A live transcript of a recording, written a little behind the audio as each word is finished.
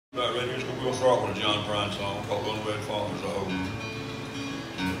right, ready? We're going to start with a John Prine song called Unwed Fathers, I hope.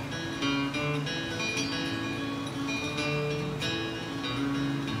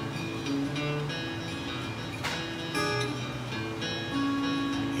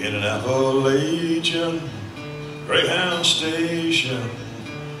 In an Appalachian Greyhound station,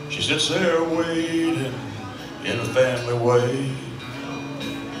 she sits there waiting in a family way.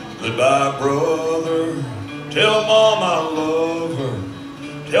 Goodbye, brother, tell Mom I love her,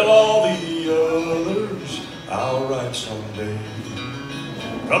 tell all the others I'll write someday.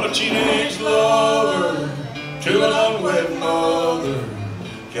 From a teenage lover to an unwed mother,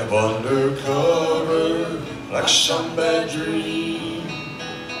 kept undercover like some bad dream.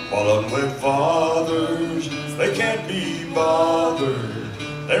 While unwed fathers, they can't be bothered,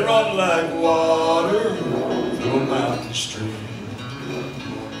 they run like water through a mountain stream.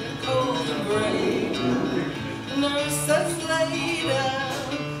 Cold and gray, nurse says later,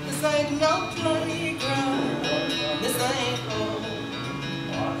 this ain't no playground, this ain't home.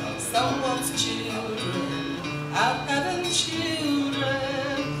 Someone's children, out having children,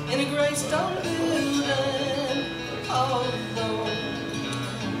 in a gray stone building, all alone.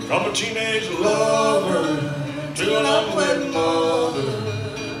 From a teenage lover to an unwed mother,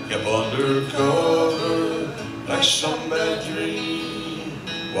 kept undercover like some bad dream.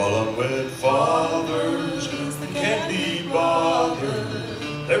 While unwed fathers, they can't be bothered,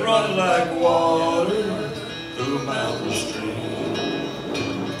 they run like water through a mountain stream.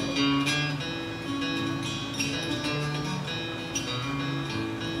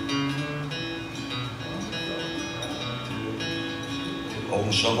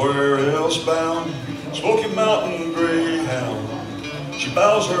 On somewhere else bound, Smoky Mountain Greyhound, she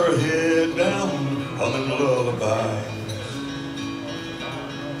bows her head down, humming lullaby.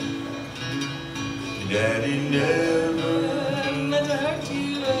 Daddy never meant to hurt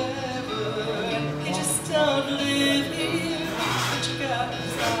you ever, he just don't live here, but you got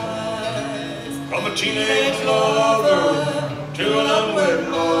his eyes. From a teenage lover to an unwed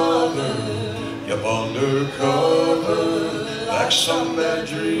mother, kept undercover like some bad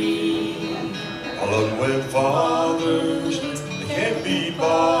dream. All unwed fathers, they can't be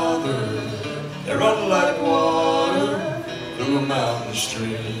bothered, they run like water through a mountain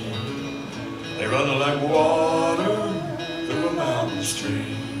stream. They run like water through a mountain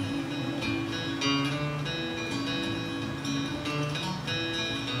stream.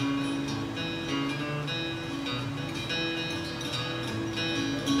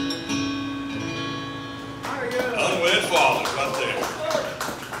 Unwed fathers, right there. A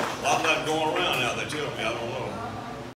lot of that going around now, they tell me, I don't know.